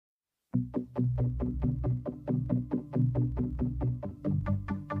I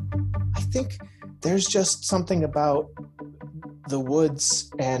think there's just something about the woods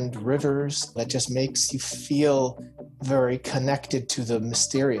and rivers that just makes you feel very connected to the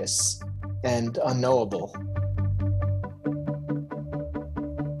mysterious and unknowable.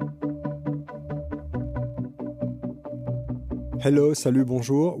 Hello, salut,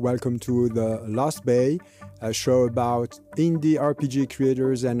 bonjour. Welcome to The Lost Bay, a show about indie RPG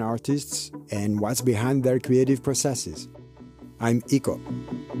creators and artists and what's behind their creative processes. I'm Iko.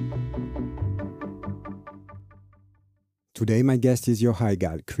 Today my guest is Yochai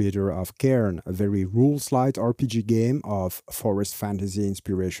Gal, creator of Cairn, a very rules-light RPG game of forest fantasy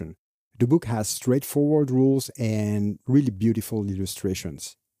inspiration. The book has straightforward rules and really beautiful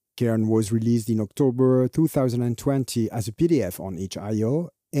illustrations. Cairn was released in October 2020 as a PDF on itch.io,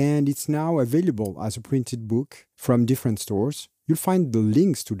 and it's now available as a printed book from different stores. You'll find the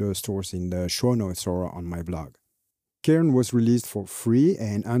links to those stores in the show notes or on my blog. Cairn was released for free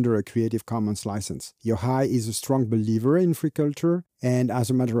and under a Creative Commons license. Yochai is a strong believer in free culture, and as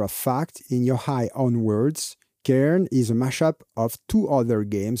a matter of fact, in Yochai's own words, Cairn is a mashup of two other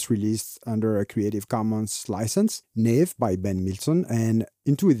games released under a Creative Commons license, Nave by Ben Milton and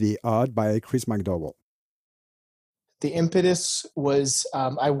Into the Odd by Chris McDowell. The impetus was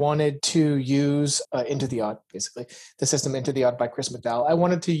I wanted to use Into the Odd, basically, the system Into the Odd by Chris McDowell. I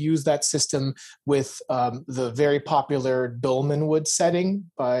wanted to use that system with the very popular Dolmenwood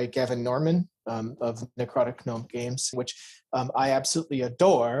setting by Gavin Norman of Necrotic Gnome Games, which I absolutely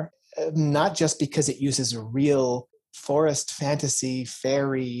adore. Not just because it uses a real forest fantasy,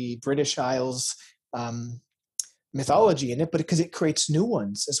 fairy, British Isles mythology in it, but because it creates new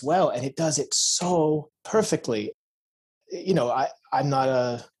ones as well. And it does it so perfectly. You know, I'm not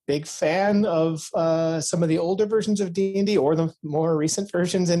a big fan of some of the older versions of D&D or the more recent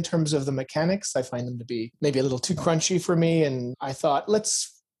versions in terms of the mechanics. I find them to be maybe a little too crunchy for me. And I thought,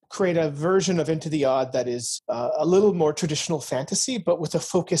 let's create a version of Into the Odd that is a little more traditional fantasy, but with a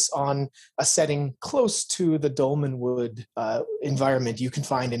focus on a setting close to the Dolmenwood environment you can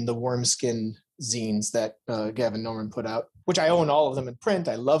find in the Wormskin zines that Gavin Norman put out, which I own all of them in print.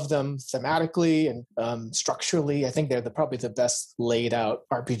 I love them thematically and structurally. I think they're probably the best laid out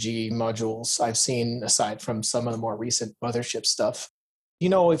RPG modules I've seen, aside from some of the more recent Mothership stuff. You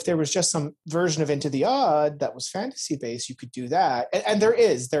know, if there was just some version of Into the Odd that was fantasy-based, you could do that. And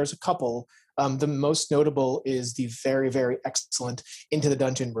there's a couple. The most notable is the very, very excellent Into the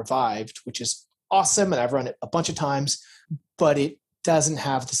Dungeon Revived, which is awesome, and I've run it a bunch of times, but it doesn't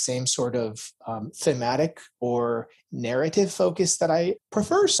have the same sort of thematic or narrative focus that I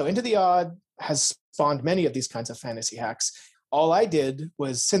prefer. So Into the Odd has spawned many of these kinds of fantasy hacks. All I did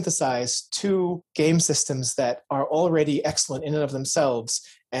was synthesize two game systems that are already excellent in and of themselves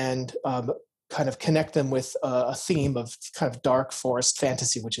and kind of connect them with a theme of kind of dark forest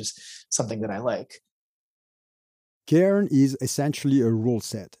fantasy, which is something that I like. Cairn is essentially a rule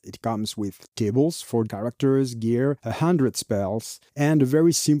set. It comes with tables, 4 characters, gear, 100 spells, and a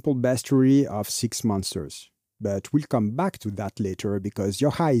very simple bestiary of 6 monsters. But we'll come back to that later because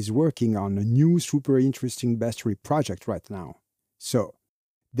Yochai is working on a new super interesting bestiary project right now. So,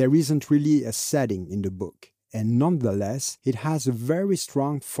 there isn't really a setting in the book, and nonetheless, it has a very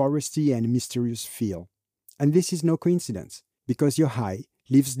strong foresty and mysterious feel. And this is no coincidence, because Yochai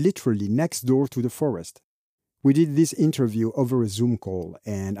lives literally next door to the forest. We did this interview over a Zoom call,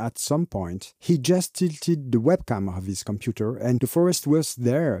 and at some point, he just tilted the webcam of his computer, and the forest was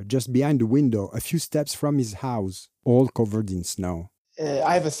there, just behind the window, a few steps from his house, all covered in snow.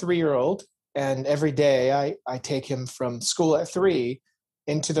 I have a 3-year-old, and every day I take him from school at 3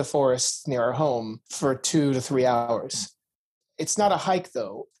 into the forest near our home for 2 to 3 hours. It's not a hike,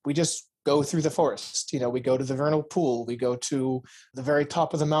 though. We just go through the forest. You know, we go to the vernal pool, we go to the very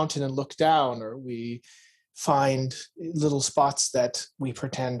top of the mountain and look down, or we find little spots that we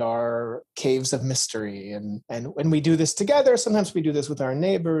pretend are caves of mystery. And when we do this together, sometimes we do this with our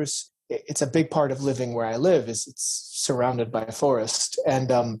neighbors. It's a big part of living where I live, is it's surrounded by a forest. And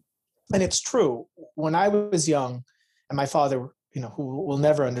it's true. When I was young, and my father, you know, who will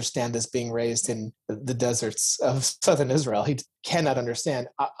never understand this, being raised in the deserts of southern Israel, he cannot understand.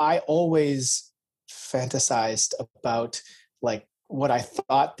 I always fantasized about like what I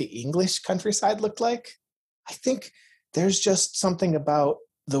thought the English countryside looked like. I think there's just something about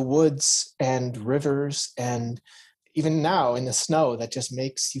the woods and rivers and even now in the snow that just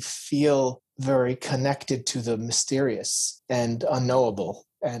makes you feel very connected to the mysterious and unknowable.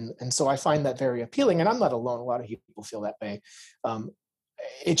 And so I find that very appealing. And I'm not alone. A lot of people feel that way.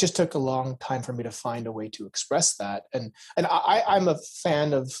 It just took a long time for me to find a way to express that. And I'm a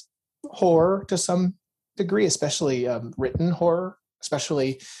fan of horror to some degree, especially written horror,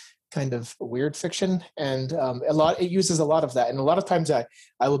 especially kind of weird fiction. And it uses a lot of that. And a lot of times I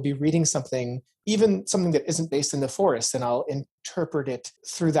will be reading something, even something that isn't based in the forest, and I'll interpret it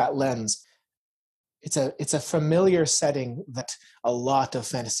through that lens. It's a familiar setting that a lot of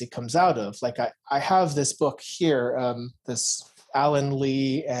fantasy comes out of. Like I have this book here, this Alan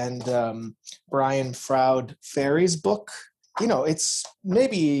Lee and Brian Froud Fairies book. It's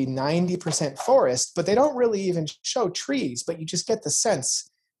maybe 90% forest, but they don't really even show trees, but you just get the sense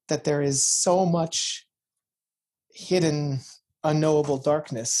that there is so much hidden, unknowable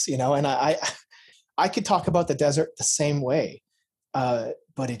darkness, and I could talk about the desert the same way,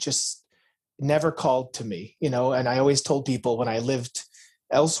 but it just never called to me, and I always told people when I lived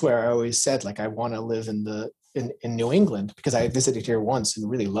elsewhere, I always said, like, I want to live in New England, because I visited here once and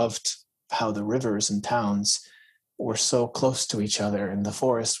really loved how the rivers and towns were so close to each other, and the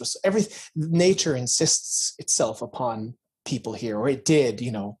forest was nature insists itself upon people here, or it did,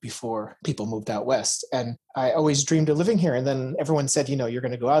 before people moved out west. And I always dreamed of living here. And then everyone said, you're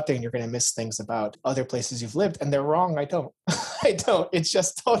going to go out there and you're going to miss things about other places you've lived. And they're wrong. I don't. I don't. It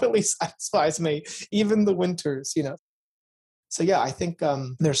just totally satisfies me, even the winters, So yeah, I think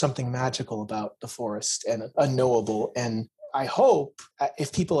there's something magical about the forest and unknowable. And I hope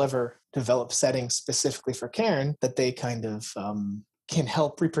if people ever develop settings specifically for Cairn, that they kind of can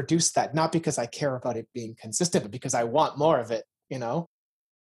help reproduce that, not because I care about it being consistent, but because I want more of it,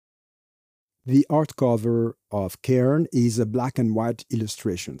 The art cover of Cairn is a black and white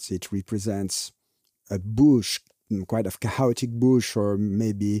illustrations. It represents a bush, quite a chaotic bush, or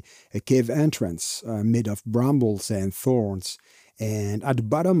maybe a cave entrance made of brambles and thorns. And at the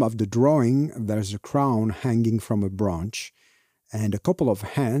bottom of the drawing, there's a crown hanging from a branch, and a couple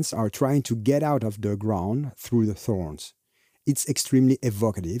of hands are trying to get out of the ground through the thorns. It's extremely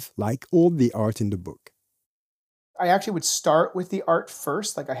evocative, like all the art in the book. I actually would start with the art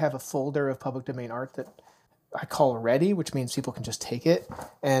first. Like, I have a folder of public domain art that I call ready, which means people can just take it.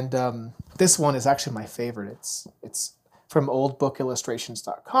 And this one is actually my favorite. It's from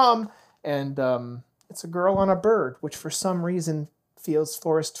oldbookillustrations.com, and it's a girl on a bird, which for some reason feels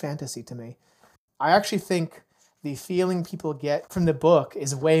forest fantasy to me. I actually think the feeling people get from the book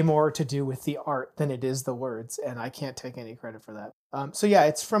is way more to do with the art than it is the words, and I can't take any credit for that. So yeah,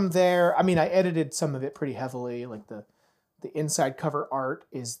 it's from there. I mean, I edited some of it pretty heavily. Like the inside cover art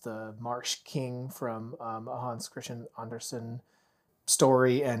is the Marsh King from a Hans Christian Andersen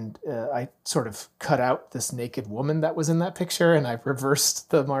story, and I sort of cut out this naked woman that was in that picture, and I reversed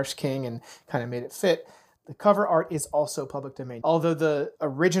the Marsh King and kind of made it fit. The cover art is also public domain, although the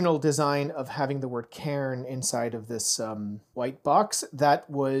original design of having the word Cairn inside of this white box, that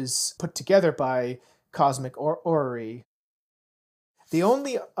was put together by Cosmic Orrery. The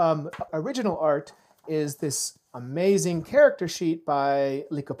only original art is this amazing character sheet by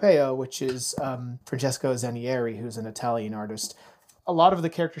Licopeo, which is Francesco Zanieri, who's an Italian artist. A lot of the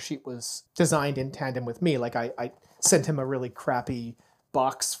character sheet was designed in tandem with me. Like, I sent him a really crappy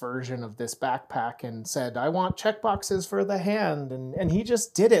box version of this backpack and said, I want check boxes for the hand. And he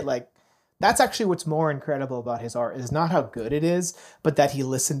just did it. Like, that's actually what's more incredible about his art, is not how good it is, but that he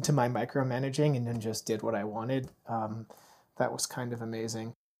listened to my micromanaging and then just did what I wanted. That was kind of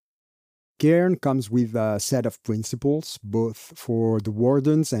amazing. Cairn comes with a set of principles, both for the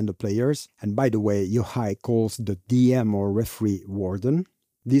wardens and the players. And by the way, Yochai calls the DM or referee warden.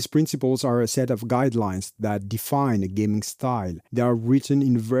 These principles are a set of guidelines that define a gaming style. They are written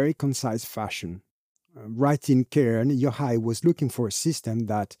in a very concise fashion. Right in Cairn, Yochai was looking for a system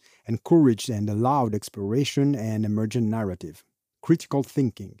that encouraged and allowed exploration and emergent narrative, critical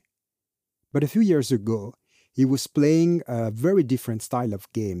thinking. But a few years ago, he was playing a very different style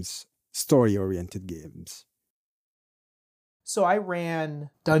of games, story-oriented games. So I ran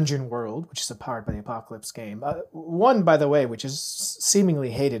Dungeon World, which is a Powered by the Apocalypse game. One, by the way, which is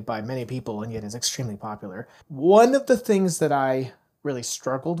seemingly hated by many people and yet is extremely popular. One of the things that I really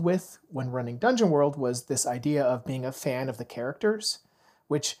struggled with when running Dungeon World was this idea of being a fan of the characters,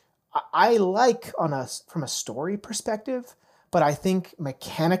 which I like from a story perspective, but I think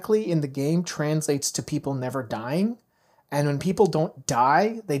mechanically in the game translates to people never dying. And when people don't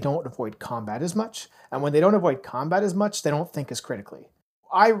die, they don't avoid combat as much. And when they don't avoid combat as much, they don't think as critically.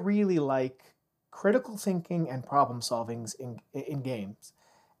 I really like critical thinking and problem solving in games.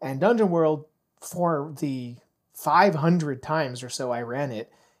 And Dungeon World, for the 500 times or so I ran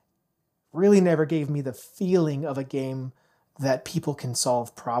it, really never gave me the feeling of a game that people can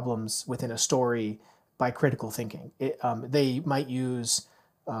solve problems within a story by critical thinking. They might use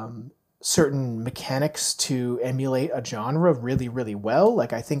certain mechanics to emulate a genre really, really well.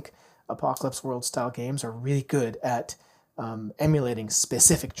 Like, I think Apocalypse World style games are really good at emulating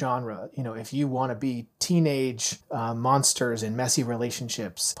specific genre. You know, if you want to be teenage monsters in messy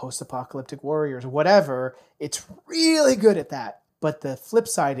relationships, post-apocalyptic warriors, whatever, it's really good at that. But the flip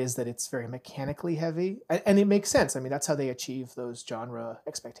side is that it's very mechanically heavy, and it makes sense. I mean, that's how they achieve those genre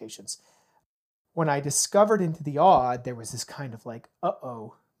expectations. When I discovered Into the Odd, there was this kind of like,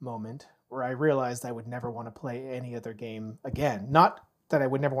 uh-oh moment where I realized I would never want to play any other game again. Not that I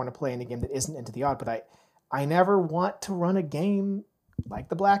would never want to play any game that isn't Into the Odd, but I never want to run a game like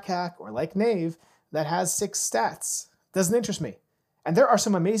the Black Hack or like Knave that has 6 stats. Doesn't interest me. And there are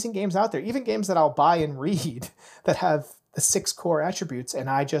some amazing games out there, even games that I'll buy and read that have the 6 core attributes. And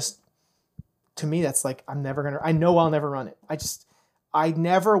to me, that's like, I know I'll never run it. I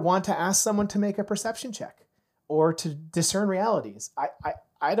never want to ask someone to make a perception check or to discern realities.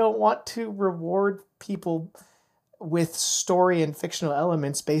 I don't want to reward people with story and fictional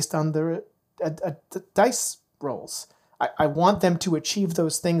elements based on the dice rolls. I want them to achieve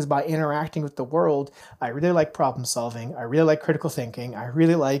those things by interacting with the world. I really like problem solving. I really like critical thinking. I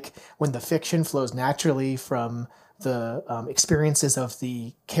really like when the fiction flows naturally from the experiences of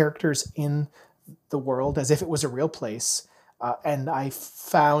the characters in the world as if it was a real place. And I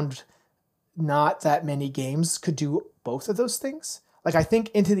found not that many games could do both of those things. Like, I think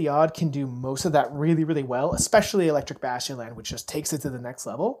Into the Odd can do most of that really, really well, especially Electric Bastion Land, which just takes it to the next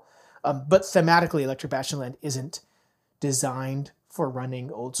level. But thematically, Electric Bastion Land isn't designed for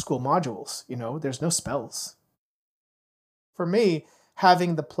running old school modules. You know, there's no spells. For me,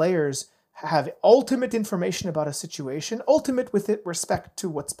 having the players have ultimate information about a situation, ultimate with respect to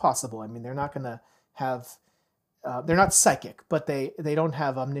what's possible. I mean, they're not going to have, they're not psychic, but they don't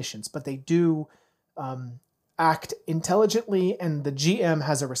have omniscience, but they do act intelligently, and the GM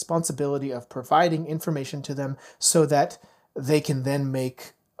has a responsibility of providing information to them so that they can then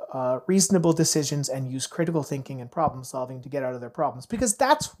make reasonable decisions and use critical thinking and problem solving to get out of their problems. Because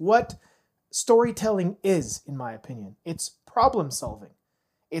that's what storytelling is, in my opinion. It's problem solving.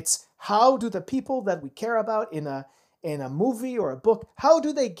 It's how do the people that we care about in a movie or a book, how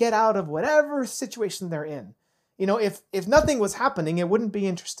do they get out of whatever situation they're in? You know, if nothing was happening, it wouldn't be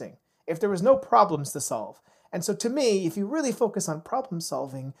interesting. If there was no problems to solve. And so to me, if you really focus on problem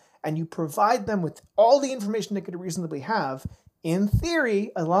solving and you provide them with all the information they could reasonably have, in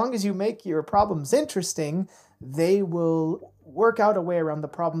theory, as long as you make your problems interesting, they will work out a way around the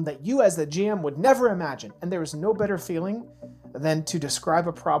problem that you as the GM would never imagine. And there is no better feeling than to describe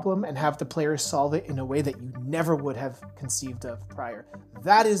a problem and have the players solve it in a way that you never would have conceived of prior.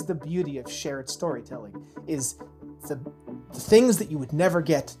 That is the beauty of shared storytelling, is the things that you would never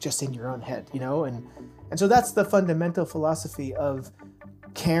get just in your own head, you know? And so that's the fundamental philosophy of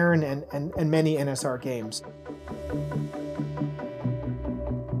Cairn and many NSR games.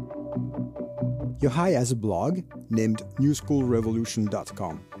 Yochai has a blog named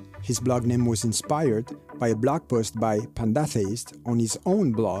newschoolrevolution.com. His blog name was inspired by a blog post by Pandatheist on his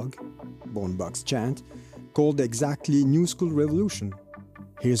own blog, Bonebox Chant, called exactly New School Revolution.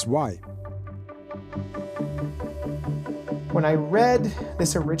 Here's why. When I read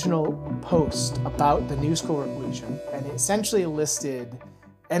this original post about the New School Revolution, and it essentially listed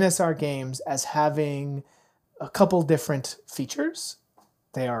NSR games as having a couple different features.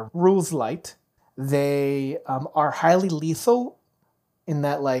 They are rules light. They are highly lethal in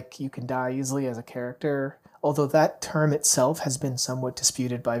that, like, you can die easily as a character, although that term itself has been somewhat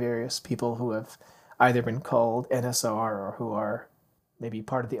disputed by various people who have either been called NSR or who are maybe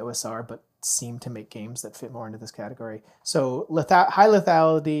part of the OSR, but seem to make games that fit more into this category. So high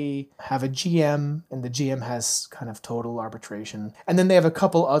lethality, have a GM, and the GM has kind of total arbitration. And then they have a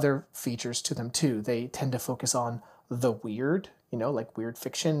couple other features to them too. They tend to focus on the weird, you know, like weird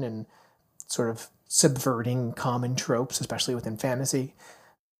fiction and sort of subverting common tropes, especially within fantasy.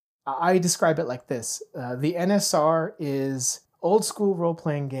 I describe it like this. The NSR is old school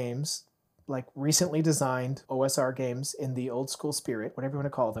role-playing games, like recently designed OSR games in the old school spirit, whatever you want to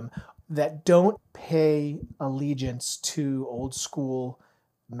call them, that don't pay allegiance to old school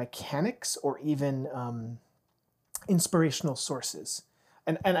mechanics or even inspirational sources.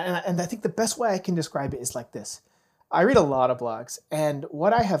 And I think the best way I can describe it is like this. I read a lot of blogs, and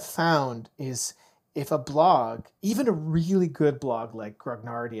what I have found is if a blog, even a really good blog like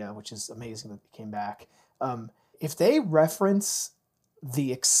Grognardia, which is amazing that it came back, if they reference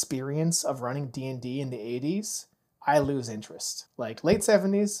the experience of running D&D in the 80s, I lose interest. Like late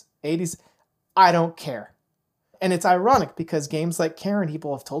 70s, 80s, I don't care. And it's ironic because games like Cairn,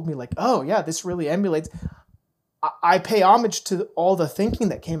 people have told me like, oh yeah, this really emulates. I pay homage to all the thinking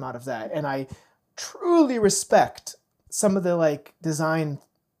that came out of that. And I truly respect some of the like design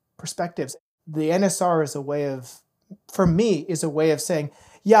perspectives. The NSR is a way of, for me, is a way of saying,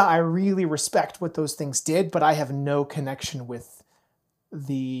 yeah, I really respect what those things did, but I have no connection with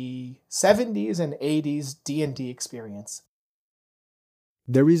the 70s and 80s D&D experience.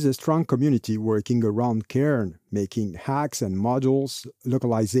 There is a strong community working around Cairn, making hacks and modules,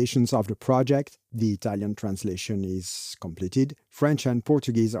 localizations of the project. The Italian translation is completed. French and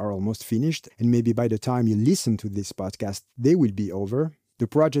Portuguese are almost finished, and maybe by the time you listen to this podcast, they will be over. The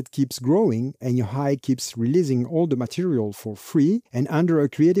project keeps growing, and Yochai keeps releasing all the material for free and under a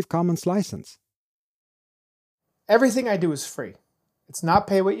Creative Commons license. Everything I do is free. It's not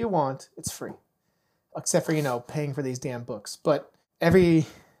pay what you want, it's free. Except for, paying for these damn books. But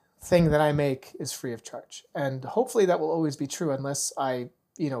everything that I make is free of charge. And hopefully that will always be true unless I,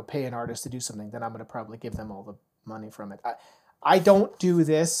 pay an artist to do something. Then I'm going to probably give them all the money from it. I don't do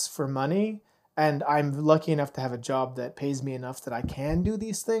this for money, and I'm lucky enough to have a job that pays me enough that I can do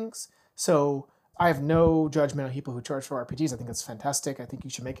these things. So I have no judgment on people who charge for RPGs. I think it's fantastic. I think you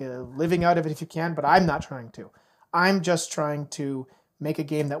should make a living out of it if you can, but I'm not trying to. I'm just trying to make a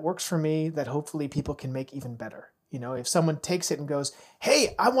game that works for me that hopefully people can make even better. If someone takes it and goes,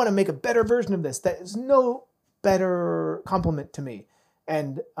 hey, I want to make a better version of this, that is no better compliment to me.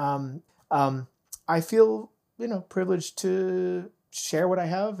 And I feel, privileged to share what I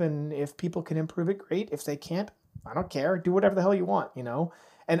have. And if people can improve it, great. If they can't, I don't care. Do whatever the hell you want,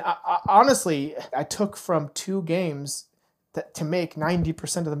 And honestly, I took from 2 games to make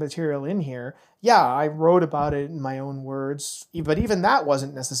 90% of the material in here. Yeah, I wrote about it in my own words, but even that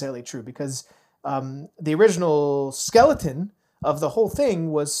wasn't necessarily true because the original skeleton of the whole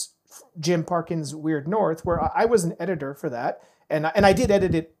thing was Jim Parkin's Weird North, where I was an editor for that. And I did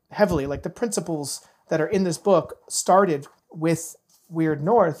edit it heavily. Like the principles that are in this book started with Weird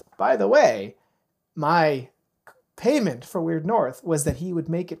North. By the way, my payment for Weird North was that he would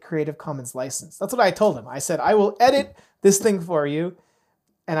make it Creative Commons license. That's what I told him. I said, I will edit this thing for you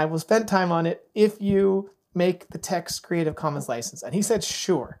and I will spend time on it if you make the text Creative Commons license. And he said,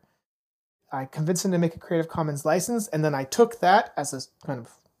 sure. I convinced him to make a Creative Commons license, and then I took that as a kind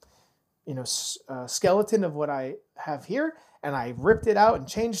of, skeleton of what I have here, and I ripped it out and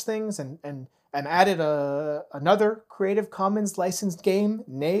changed things and added another Creative Commons licensed game,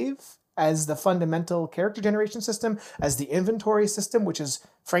 Knave, as the fundamental character generation system, as the inventory system, which is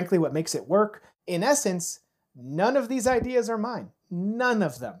frankly what makes it work. In essence, none of these ideas are mine. None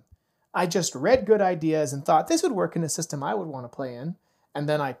of them. I just read good ideas and thought this would work in a system I would want to play in. And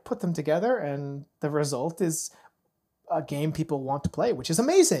then I put them together, and the result is a game people want to play, which is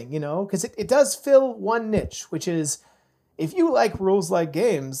amazing, because it does fill one niche, which is if you like rules-like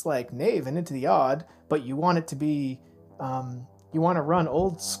games like Knave and Into the Odd, but you want it to be, you want to run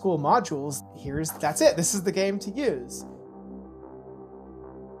old school modules, that's it. This is the game to use.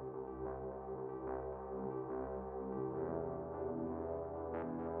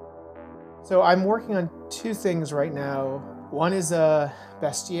 So I'm working on 2 things right now. One is a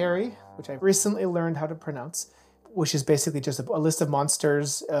bestiary, which I recently learned how to pronounce, which is basically just a list of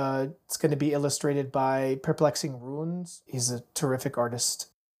monsters. It's going to be illustrated by Perplexing Runes. He's a terrific artist.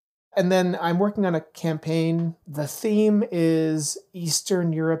 And then I'm working on a campaign. The theme is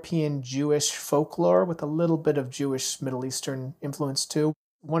Eastern European Jewish folklore with a little bit of Jewish Middle Eastern influence too.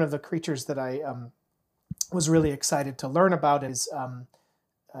 One of the creatures that I was really excited to learn about is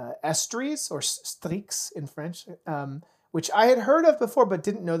estries, or strix in French, which I had heard of before, but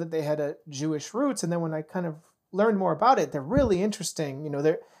didn't know that they had a Jewish roots. And then when I kind of learned more about it, they're really interesting.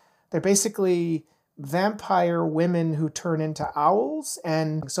 They're basically vampire women who turn into owls.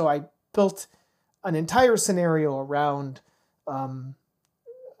 And so I built an entire scenario around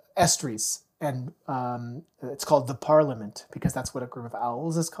estries. And it's called the Parliament, because that's what a group of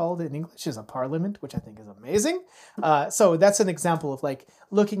owls is called in English, is a parliament, which I think is amazing. So that's an example of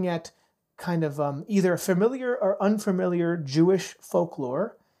looking at kind of either familiar or unfamiliar Jewish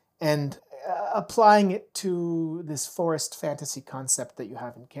folklore and applying it to this forest fantasy concept that you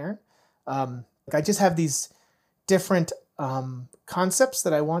have in Cairn. I just have these different concepts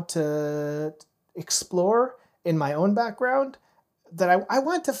that I want to explore in my own background, that I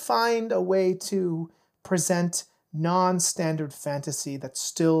want to find a way to present non-standard fantasy that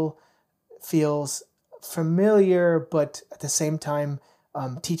still feels familiar, but at the same time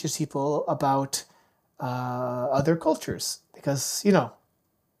teaches people about other cultures. Because,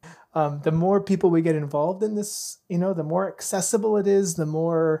 the more people we get involved in this, the more accessible it is, the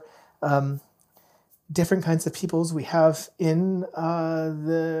more different kinds of peoples we have in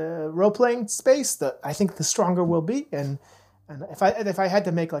the role-playing space, I think the stronger we'll be. And if I had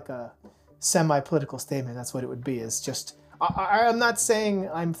to make a semi-political statement, that's what it would be, is just I'm not saying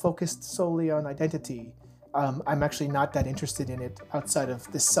I'm focused solely on identity. I'm actually not that interested in it outside of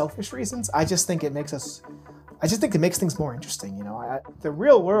the selfish reasons. I just think it makes things more interesting. The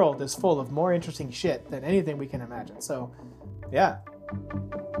real world is full of more interesting shit than anything we can imagine. So, yeah.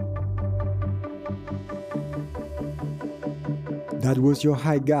 That was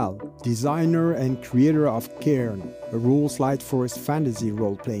Yochai Gal, designer and creator of Cairn, a rules-light forest fantasy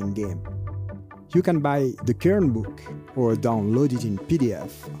role-playing game. You can buy the Cairn book or download it in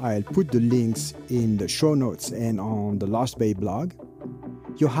PDF. I'll put the links in the show notes and on the Lost Bay blog.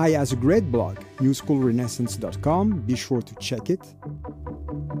 Yochai has a great blog, newschoolrenaissance.com. Be sure to check it.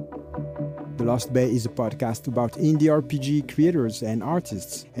 The Lost Bay is a podcast about indie RPG creators and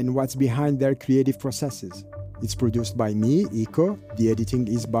artists and what's behind their creative processes. It's produced by me, Iko. The editing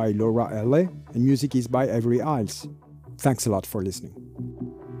is by Laura L.A. and music is by Avery Isles. Thanks a lot for listening.